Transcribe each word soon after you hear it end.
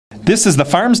This is the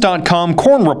Farms.com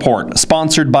Corn Report,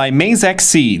 sponsored by BASF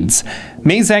Seeds.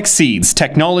 BASF Seeds,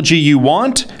 technology you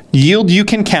want, yield you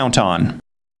can count on.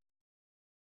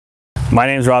 My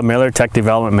name is Rob Miller, Tech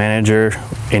Development Manager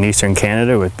in Eastern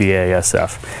Canada with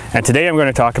BASF. And today I'm going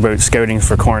to talk about scouting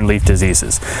for corn leaf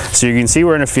diseases. So you can see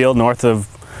we're in a field north of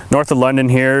London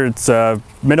here. It's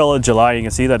middle of July. You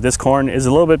can see that this corn is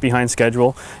a little bit behind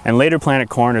schedule, and later planted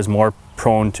corn is more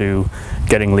prone to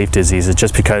getting leaf diseases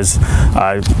just because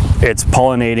it's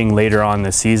pollinating later on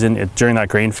this season. During that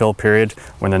grain fill period,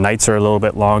 when the nights are a little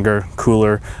bit longer,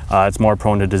 cooler, it's more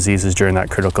prone to diseases during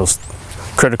that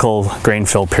critical grain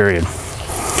fill period.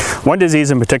 One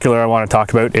disease in particular I want to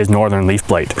talk about is Northern Leaf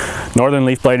Blight. Northern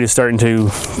Leaf Blight is starting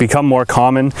to become more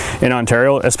common in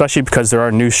Ontario, especially because there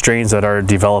are new strains that are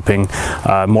developing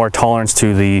more tolerance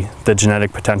to the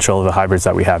genetic potential of the hybrids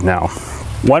that we have now.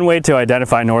 One way to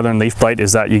identify Northern Leaf Blight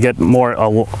is that you get more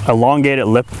elongated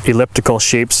elliptical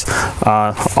shapes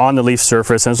on the leaf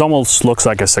surface, and it almost looks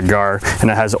like a cigar, and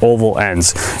it has oval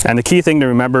ends. And the key thing to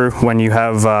remember when you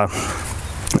have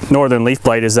Northern Leaf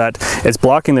Blight is that it's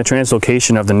blocking the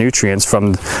translocation of the nutrients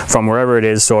from wherever it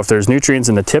is. So if there's nutrients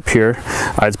in the tip here,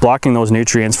 it's blocking those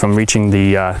nutrients from reaching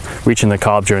the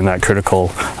cob during that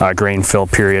critical grain fill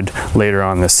period later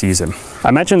on this season. I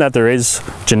mentioned that there is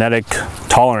genetic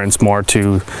tolerance more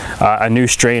to a new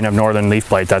strain of Northern Leaf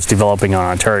Blight that's developing in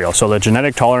Ontario. So the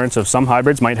genetic tolerance of some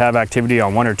hybrids might have activity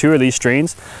on one or two of these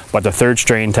strains, but the third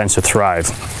strain tends to thrive.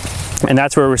 And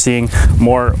that's where we're seeing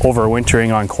more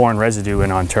overwintering on corn residue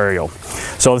in Ontario.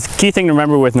 So the key thing to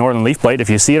remember with Northern Leaf Blight, if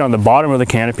you see it on the bottom of the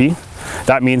canopy,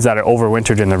 that means that it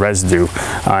overwintered in the residue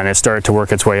and it started to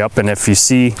work its way up. And if you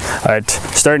see it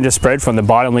starting to spread from the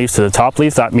bottom leaf to the top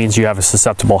leaf, that means you have a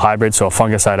susceptible hybrid, so a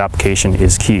fungicide application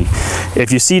is key.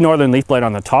 If you see Northern Leaf Blight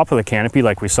on the top of the canopy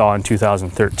like we saw in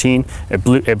 2013,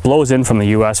 it blows in from the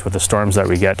US with the storms that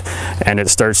we get, and it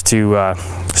starts to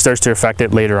affect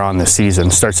it later on this season,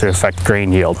 starts to affect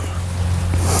grain yield.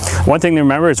 One thing to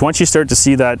remember is once you start to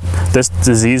see this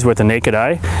disease with the naked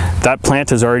eye, that plant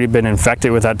has already been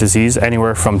infected with that disease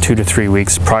anywhere from 2 to 3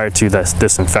 weeks prior to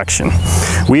this infection.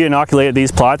 We inoculated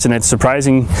these plots, and it's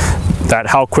surprising that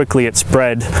how quickly it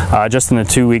spread just in the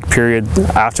 2-week period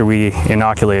after we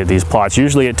inoculated these plots.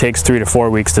 Usually it takes 3 to 4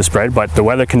 weeks to spread, but the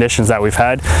weather conditions that we've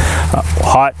had,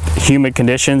 hot, humid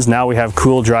conditions, now we have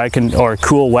cool, dry, or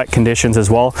cool, wet conditions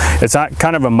as well. It's not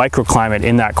kind of a microclimate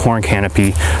in that corn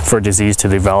canopy for disease to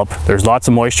develop. There's lots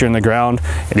of moisture in the ground.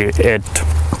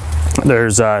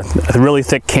 There's a really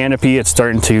thick canopy. It's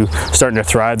starting to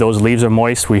thrive. Those leaves are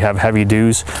moist. We have heavy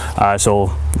dews,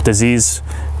 so disease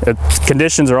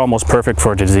conditions are almost perfect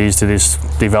for disease to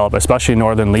develop, especially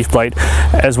Northern Leaf Blight,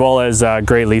 as well as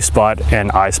gray leaf spot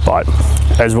and eye spot,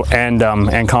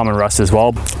 and common rust as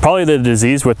well. Probably the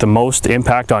disease with the most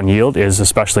impact on yield is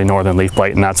especially Northern Leaf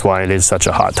Blight, and that's why it is such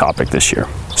a hot topic this year.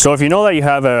 So if you know that you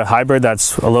have a hybrid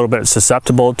that's a little bit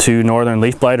susceptible to Northern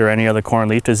Leaf Blight or any other corn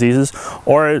leaf diseases,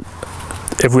 or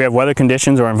if we have weather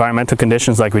conditions or environmental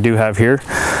conditions like we do have here,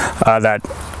 that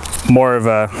more of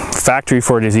a factory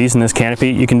for disease in this canopy,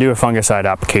 you can do a fungicide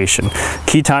application.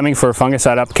 Key timing for a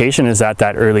fungicide application is at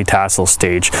that early tassel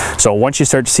stage. So once you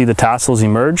start to see the tassels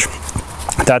emerge,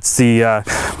 that's the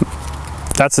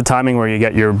timing where you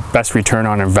get your best return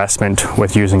on investment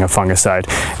with using a fungicide.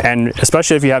 And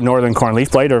especially if you have Northern corn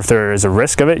leaf blight, or if there is a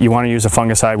risk of it, you want to use a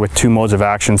fungicide with 2 modes of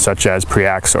action, such as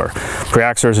Preaxor.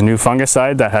 Preaxor is a new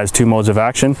fungicide that has 2 modes of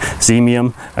action,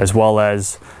 Xemium as well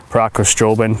as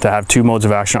Pyrostrobin, to have 2 modes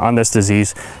of action on this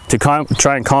disease to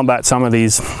try and combat some of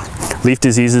these leaf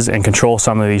diseases and control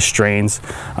some of these strains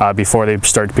before they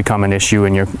start to become an issue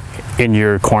in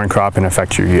your corn crop and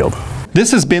affect your yield.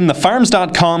 This has been the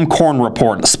Farms.com Corn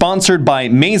Report, sponsored by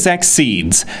BASF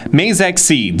Seeds. BASF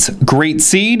Seeds, great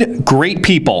seed, great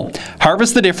people.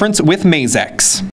 Harvest the difference with BASF.